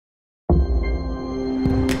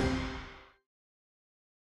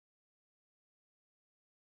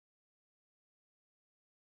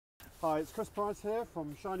Hi, it's Chris Price here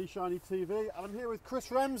from Shiny TV, and I'm here with Chris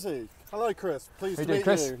Ramsey. Hello, Chris. Pleased to meet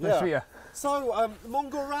Chris? you. Nice to meet you. So,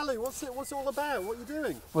 Mongol Rally, what's it all about? What are you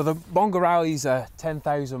doing? Well, the Mongol Rally is a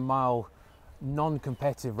 10,000 mile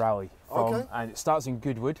non-competitive rally, and it starts in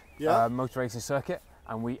Goodwood, motor racing circuit,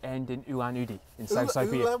 and we end in Ulan-Ude in South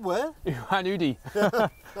Siberia. Ulan where? Ulan-Ude.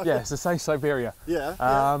 Yeah, it's the South Siberia. And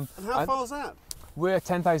how far is that? We're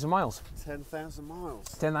 10,000 miles. 10,000 miles.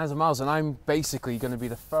 10,000 miles, and I'm basically going to be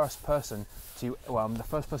the first person to, I'm the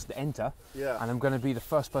first person to enter, and I'm going to be the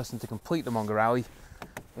first person to complete the Mongol Rally.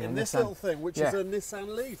 In this little thing, which is a Nissan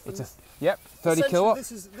LEAF. It's 30 kilowatt.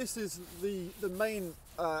 This is the main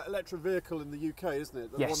electric vehicle in the UK, isn't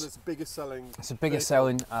it? The one that's the biggest selling. It's the biggest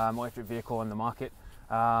selling electric vehicle on the market.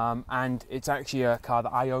 And it's actually a car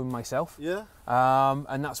that I own myself. Yeah.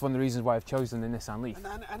 And that's one of the reasons why I've chosen the Nissan LEAF.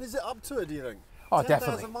 And is it up to it, do you think? Oh,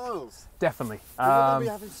 10,000 miles. Definitely. You're going to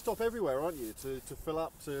be having to stop everywhere, aren't you, to fill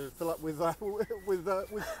up with not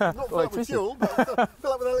fill up with fuel, but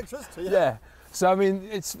fill up with electricity. Yeah. So I mean,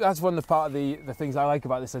 that's one of the things I like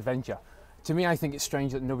about this adventure. To me, I think it's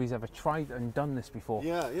strange that nobody's ever tried and done this before.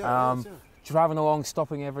 Driving along,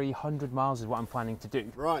 stopping every 100 miles is what I'm planning to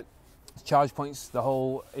do. Right. Charge points, the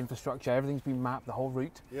whole infrastructure, everything's been mapped, the whole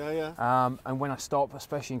route. And when I stop,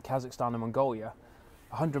 especially in Kazakhstan and Mongolia,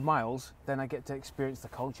 100 miles, then I get to experience the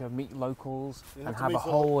culture, meet locals, and have a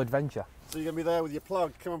whole adventure. So you're going to be there with your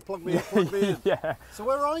plug. Come and plug me in. Yeah. So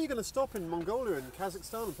where are you going to stop in Mongolia and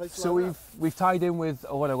Kazakhstan and places like that? So we've tied in with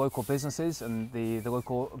a lot of local businesses and the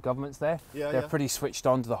local governments there. They're pretty switched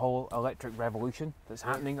on to the whole electric revolution that's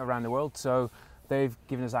happening around the world. So they've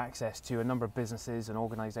given us access to a number of businesses and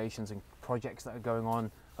organisations and projects that are going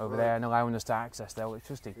on over there and allowing us to access their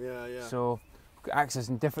electricity. So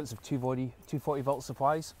accessing difference of 240 volt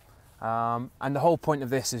supplies, and the whole point of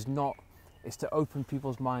this is to open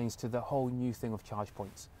people's minds to the whole new thing of charge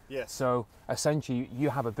points. Yes. So essentially, you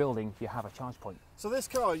have a building, you have a charge point. So this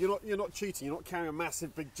car, you're not cheating. You're not carrying a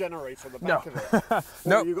massive big generator on the back of it.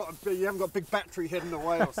 No. You haven't got a big battery hidden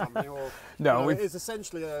away or something. Or no, it's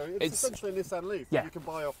essentially a Nissan LEAF that you can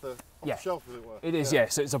buy off the shelf, as it were. It is,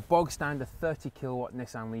 So it's a bog standard 30 kilowatt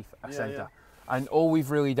Nissan LEAF Ascenta. And all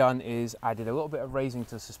we've really done is added a little bit of raising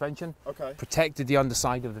to the suspension, protected the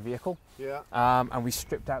underside of the vehicle, and we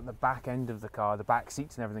stripped out the back end of the car, the back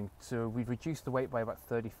seats and everything. So we've reduced the weight by about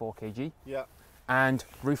 34 kg. And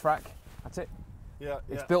roof rack, that's it.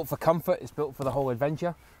 It's built for comfort, it's built for the whole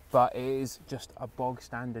adventure, but it is just a bog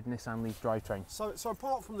standard Nissan LEAF drivetrain. So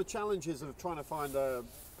apart from the challenges of trying to find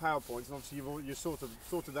power points, and obviously you've sort of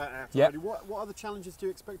sorted that out already, what other challenges do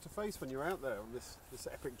you expect to face when you're out there on this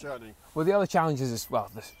epic journey? Well, the other challenges is,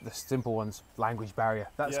 the simple ones, language barrier.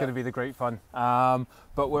 That's going to be the great fun.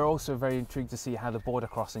 But we're also very intrigued to see how the border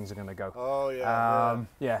crossings are going to go. Oh,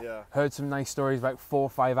 Heard some nice stories about 4 or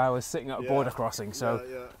 5 hours sitting at a border crossing. So,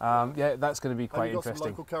 that's going to be quite interesting. Some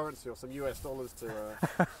local currency or some US dollars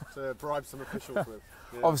to bribe some officials with.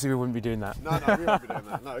 Obviously, we wouldn't be doing that. No, we won't be doing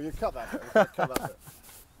that. No, you cut that bit. Cut that bit.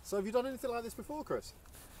 So have you done anything like this before, Chris?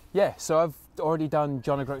 Yeah, so I've already done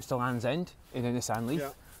John O'Groats to Land's End in a Nissan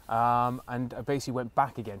LEAF, and I basically went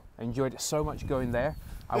back again. I enjoyed it so much going there,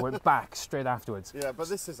 I went back straight afterwards. Yeah, but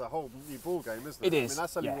this is a whole new ball game, isn't it? It is. I mean,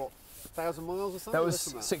 that's only what, 1,000 miles or something? That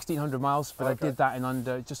was 1,600 miles, but I did that in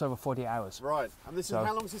under just over 48 hours. Right, and this is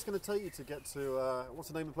how long is this going to take you to get to, what's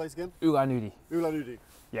the name of the place again? Ulan-Ude. Ulan-Ude.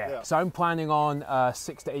 Yeah, so I'm planning on a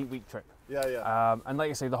 6 to 8 week trip. And like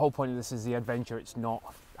I say, the whole point of this is the adventure, it's not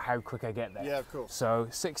how quick I get there. Yeah, of course. So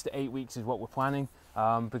 6 to 8 weeks is what we're planning,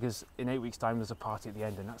 because in 8 weeks' time there's a party at the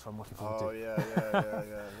end, and that's what I'm looking forward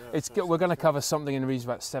to. Oh, we're going to cover something in the region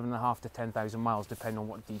of about 7,500 to 10,000 miles, depending on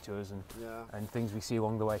what detours and things we see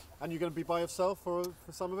along the way. And you're going to be by yourself for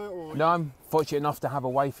some of it, or? No, I'm fortunate enough to have a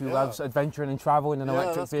wife who loves adventuring and travelling in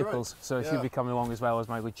electric vehicles, so she'll be coming along as well as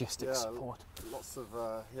my logistics support. Lots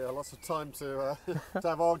of time to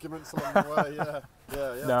have arguments along the way.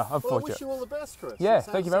 No, I'm fortunate. I wish you all the best, Chris.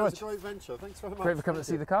 Thank you very much. It's a great venture. Thanks very much. Great for coming to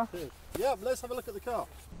see the car. Yeah, let's have a look at the car.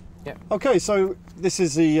 Yeah. Okay, so this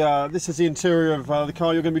is the interior of the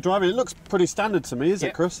car you're going to be driving. It looks pretty standard to me, is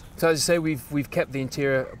it, Chris? So as I say, we've kept the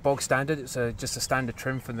interior bog standard. It's just a standard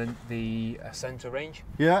trim from the Ascenta range.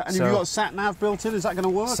 Yeah, and you've got sat nav built in. Is that going to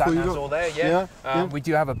work? Sat nav's all there. We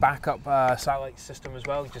do have a backup satellite system as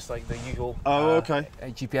well, just like the usual.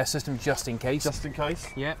 GPS system, just in case. Just in case.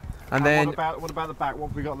 Yeah. And then what about the back? What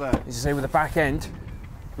have we got there? As I say, with the back end,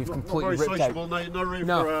 we've completely ripped out. No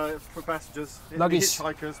room for passengers,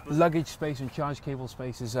 hitchhikers. Luggage space and charge cable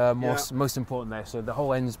space is most important there. So the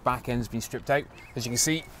whole back end's been stripped out. As you can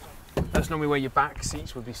see, that's normally where your back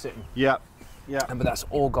seats would be sitting. Yeah. Yeah. But that's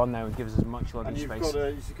all gone now and gives us much luggage space.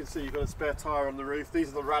 And as you can see, you've got a spare tyre on the roof. These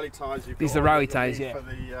are the rally tyres you've got. These are the rally tyres, yeah.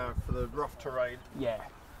 For the rough terrain. Yeah.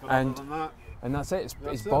 But other than that, and that's it.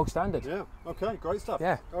 It's bog standard. Yeah. Okay. Great stuff.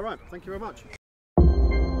 Yeah. All right. Thank you very much.